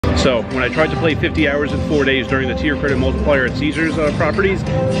So when I tried to play 50 hours in 4 days during the tier credit multiplier at Caesars properties,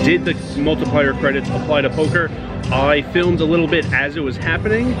 did the multiplier credits apply to poker? I filmed a little bit as it was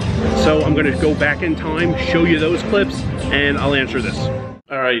happening, so I'm gonna go back in time, show you those clips, and I'll answer this.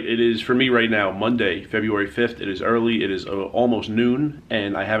 All right, it is for me right now, Monday, February 5th. It is early, it is almost noon,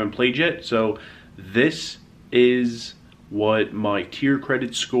 and I haven't played yet. So this is what my tier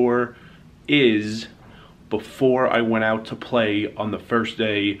credit score is before I went out to play on the first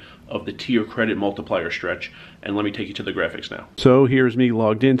day of the tier credit multiplier stretch. And let me take you to the graphics now. So here's me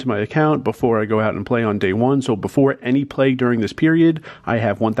logged into my account before I go out and play on day one. So before any play during this period, I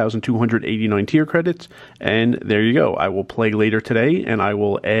have 1,289 tier credits. And there you go. I will play later today and I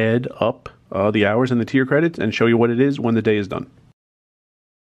will add up the hours and the tier credits and show you what it is when the day is done.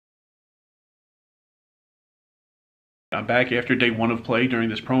 I'm back after day one of play during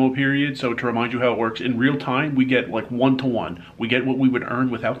this promo period. So to remind you how it works, in real time, we get like 1-to-1. We get what we would earn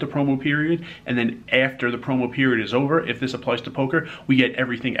without the promo period. And then after the promo period is over, if this applies to poker, we get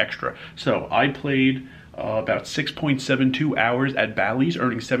everything extra. So I played about 6.72 hours at Bally's,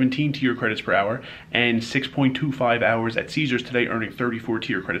 earning 17 tier credits per hour, and 6.25 hours at Caesars today, earning 34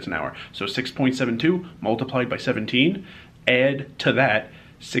 tier credits an hour. So 6.72 multiplied by 17, add to that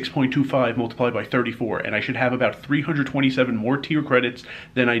 6.25 multiplied by 34, and I should have about 327 more tier credits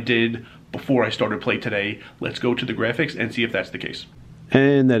than I did before I started play today. Let's go to the graphics and see if that's the case.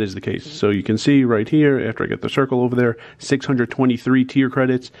 And that is the case. So you can see right here, after I get the circle over there, 623 tier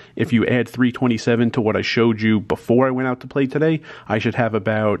credits. If you add 327 to what I showed you before I went out to play today, I should have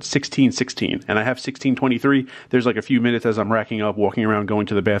about 1616. And I have 1623. There's like a few minutes as I'm racking up, walking around, going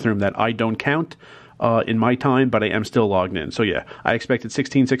to the bathroom that I don't count in my time, but I am still logged in. So yeah, I expected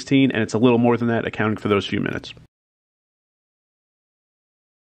 1616, and it's a little more than that, accounting for those few minutes.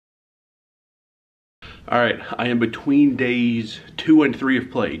 All right, I am between days 2 and 3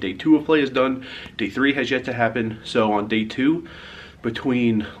 of play. Day 2 of play is done. Day 3 has yet to happen. So on day 2,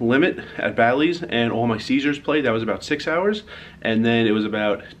 between limit at Bally's and all my Caesars play, that was about 6 hours. And then it was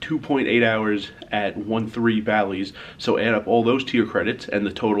about 2.8 hours at 1-3 Bally's. So add up all those tier credits, and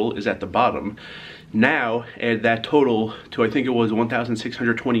the total is at the bottom. Now, add that total to, I think it was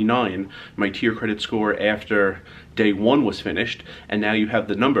 1,629, my tier credit score after day 1 was finished, and now you have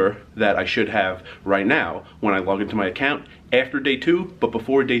the number that I should have right now when I log into my account after day 2, but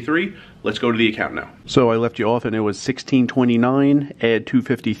before day 3. Let's go to the account now. So I left you off and it was 1629, add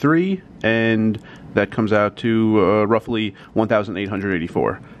 253, and that comes out to roughly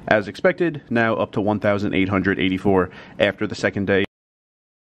 1,884. As expected, now up to 1,884 after the second day.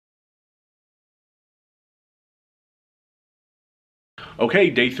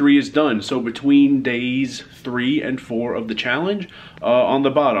 Okay, day 3 is done. So between days 3 and 4 of the challenge, on the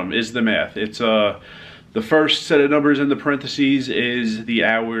bottom is the math. It's the first set of numbers in the parentheses is the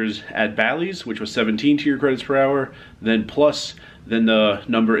hours at Bally's, which was 17 tier credits per hour, then plus, then the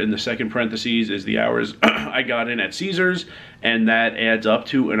number in the second parentheses is the hours I got in at Caesars, and that adds up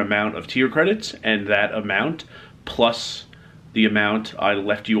to an amount of tier credits, and that amount plus the amount I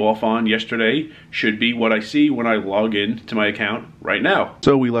left you off on yesterday should be what I see when I log in to my account right now.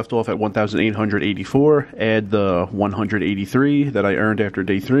 So we left off at 1,884, add the 183 that I earned after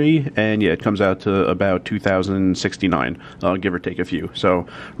day 3, and yeah, it comes out to about 2,069, give or take a few. So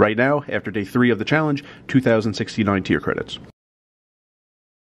right now, after day 3 of the challenge, 2,069 tier credits.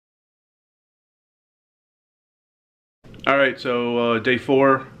 All right, so day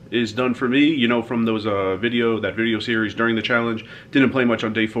 4 is done for me. You know, from those that video series during the challenge, didn't play much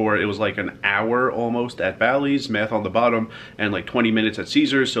on day 4. It was like an hour almost at Bally's, math on the bottom, and like 20 minutes at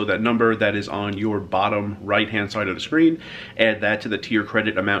Caesars. So that number that is on your bottom right hand side of the screen, add that to the tier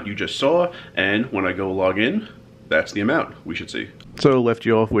credit amount you just saw, and when I go log in, that's the amount we should see. So left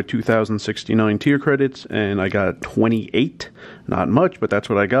you off with 2,069 tier credits, and I got 28. Not much, but that's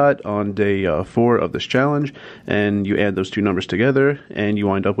what I got on day 4 of this challenge. And you add those two numbers together, and you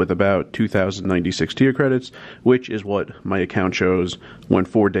wind up with about 2,096 tier credits, which is what my account shows when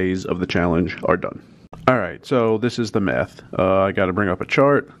 4 days of the challenge are done. Alright, so this is the math. I got to bring up a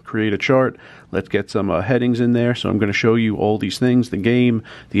chart, create a chart. Let's get some headings in there. So I'm going to show you all these things, the game,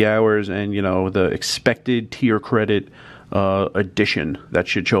 the hours, and you know, the expected tier credit addition that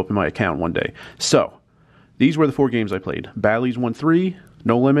should show up in my account one day. So these were the 4 games I played. Bally's 1-3,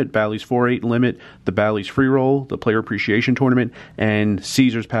 no limit. Bally's 4-8, limit. The Bally's free roll, the player appreciation tournament, and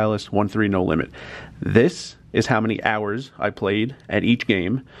Caesars Palace 1-3, no limit. This is how many hours I played at each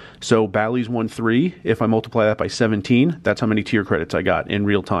game. So Bally's 1-3, if I multiply that by 17, that's how many tier credits I got in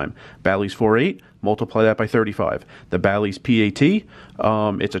real time. Bally's 4-8 multiply that by 35. The Bally's PAT,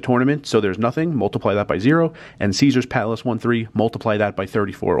 it's a tournament, so there's nothing, multiply that by 0. And Caesars Palace 1-3, multiply that by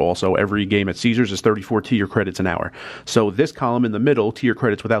 34. Also, every game at Caesars is 34 tier credits an hour. So this column in the middle, tier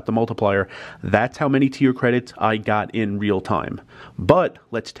credits without the multiplier, that's how many tier credits I got in real time. But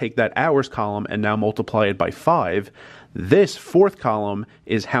let's take that hours column and now multiply it by 5. This fourth column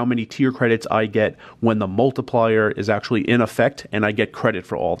is how many tier credits I get when the multiplier is actually in effect and I get credit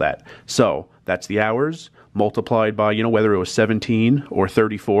for all that. So that's the hours multiplied by, whether it was 17 or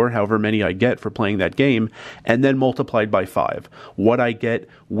 34, however many I get for playing that game, and then multiplied by 5, what I get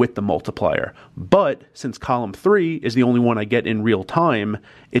with the multiplier. But since column 3 is the only one I get in real time,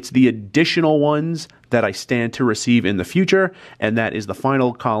 it's the additional ones that I stand to receive in the future, and that is the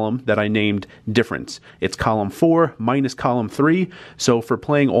final column that I named difference. It's column 4 minus column 3, so for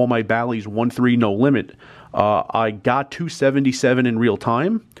playing all my Bally's 1-3 no limit, I got 277 in real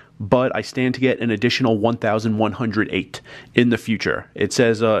time, but I stand to get an additional 1,108 in the future. It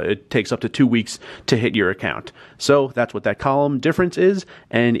says it takes up to 2 weeks to hit your account. So that's what that column difference is,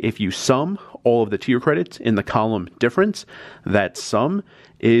 and if you sum all of the tier credits in the column difference, that sum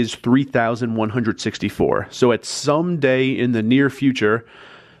is 3,164. So at some day in the near future,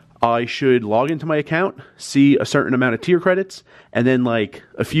 I should log into my account, see a certain amount of tier credits, and then like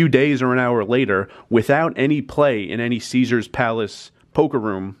a few days or an hour later, without any play in any Caesars Palace poker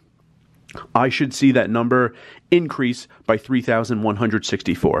room, I should see that number increase by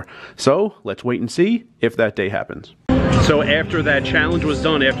 3,164. So let's wait and see if that day happens. So after that challenge was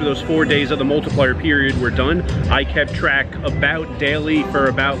done, after those 4 days of the multiplier period were done, I kept track about daily for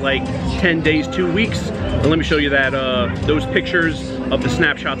about like 10 days, 2 weeks. And let me show you that those pictures of the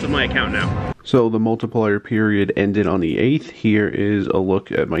snapshots of my account now. So the multiplier period ended on the 8th. Here is a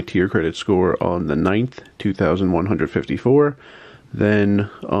look at my tier credit score on the 9th, 2,154. Then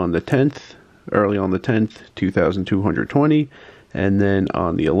on the 10th, early on the 10th, 2,220. And then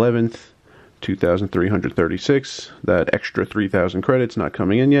on the 11th, 2,336. That extra 3,000 credits not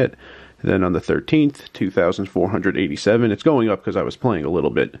coming in yet. Then on the 13th, 2,487. It's going up because I was playing a little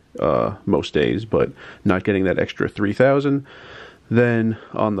bit most days, but not getting that extra 3,000. Then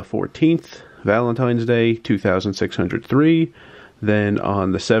on the 14th, Valentine's Day, 2,603. Then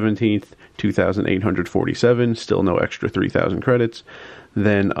on the 17th, 2,847, still no extra 3,000 credits.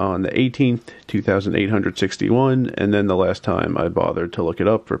 Then on the 18th, 2,861, and then the last time I bothered to look it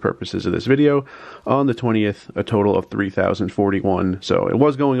up for purposes of this video, on the 20th, a total of 3,041. So it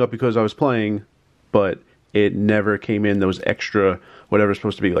was going up because I was playing, but it never came in those extra, whatever's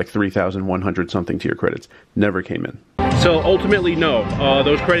supposed to be like 3,100 something tier credits, never came in. So ultimately, no,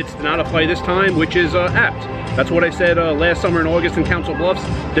 those credits did not apply this time, which is apt. That's what I said last summer in August in Council Bluffs.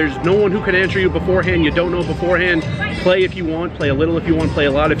 There's no one who can answer you beforehand. You don't know beforehand. Play if you want, play a little if you want, play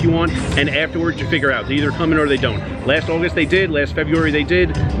a lot if you want, and afterwards you figure out. They either come in or they don't. Last August they did, last February they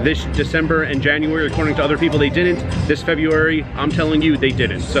did, this December and January, according to other people, they didn't. This February, I'm telling you, they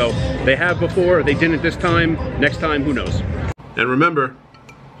didn't. So they have before, they didn't this time. Next time, who knows? And remember,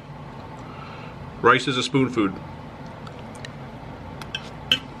 rice is a spoon food.